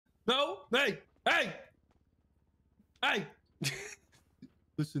No. Hey. Hey. Hey.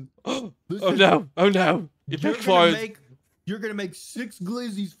 Listen. Oh Listen. no. Oh no. It backfired. You're gonna make 6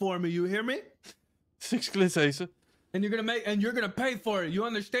 glizzies for me. You hear me? 6 glizzies. And you're gonna pay for it. You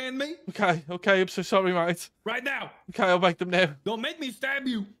understand me? Okay. Okay. I'm so sorry, mate. Right now. Okay. I'll make them now. Don't make me stab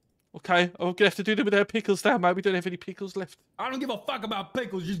you. Okay. I'm gonna have to do them without pickles now, mate. We don't have any pickles left. I don't give a fuck about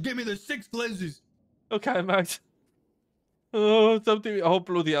pickles. Just give me the 6 glizzies. Okay, mate. Oh, don't do it. Oh,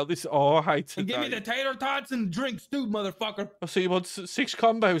 bloody hell. This. Oh, I hate it. And give me the tater tots and drinks too, motherfucker. Oh, so you want 6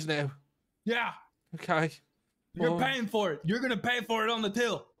 combos now? Yeah. Okay. You're paying for it. You're gonna pay for it on the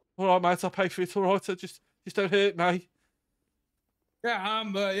till. All right, mate. I'll pay for it. All right. So just don't hurt me.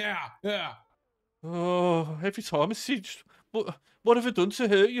 Yeah. Yeah. Oh, every time I see. What have I done to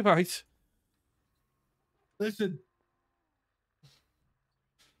hurt you, mate? Listen.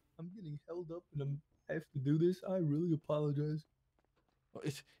 I'm getting held up and I have to do this. I really apologize.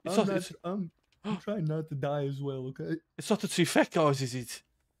 I'm trying not to die as well, okay? It's not the 2 fat guys, is it?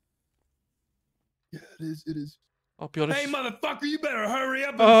 Yeah, it is. I'll be honest. Hey, motherfucker, you better hurry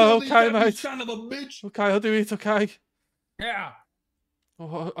up and Oh, fill okay, these up, mate. you son of a bitch. Okay, I'll do it, okay. Yeah.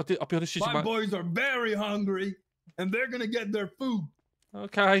 Oh, I'll be honest with you, My mate. boys are very hungry, and they're gonna get their food.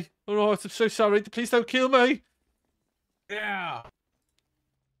 Okay, all right, I'm so sorry. Please don't kill me. Yeah.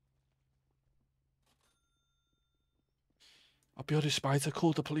 I'll be honest, mate. I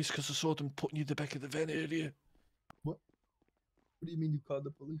called the police because I saw them putting you in the back of the van earlier. What? What do you mean you called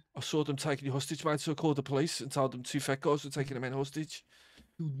the police? I saw them taking you hostage, mate, so I called the police and told them 2 fat guys were taking a man hostage.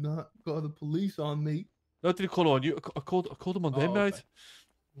 Do not call the police on me. No, I didn't call on you. I called them on them, okay. mate.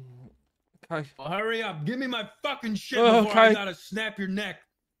 Okay. Well, hurry up. Give me my fucking shit before I gotta snap your neck.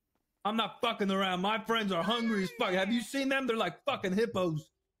 I'm not fucking around. My friends are hungry as fuck. Have you seen them? They're like fucking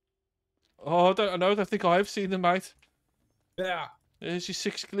hippos. Oh, I don't know. I think I have seen them, mate. Yeah. There's your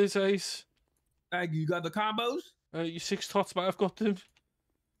 6 glizzies. Thank you. You got the combos? Your 6 tots, mate. I've got them.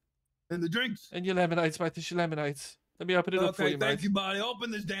 And the drinks? And your lemonades, mate. There's your lemonades. Let me open it up for you, mate. Okay, thank you, buddy.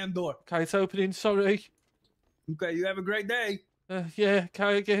 Open this damn door. Okay, it's opening. Sorry. Okay, you have a great day. Yeah,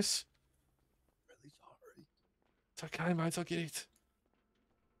 okay, I guess. Really sorry. It's okay, mate. I'll get it.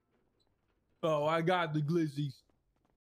 Oh, I got the glizzies.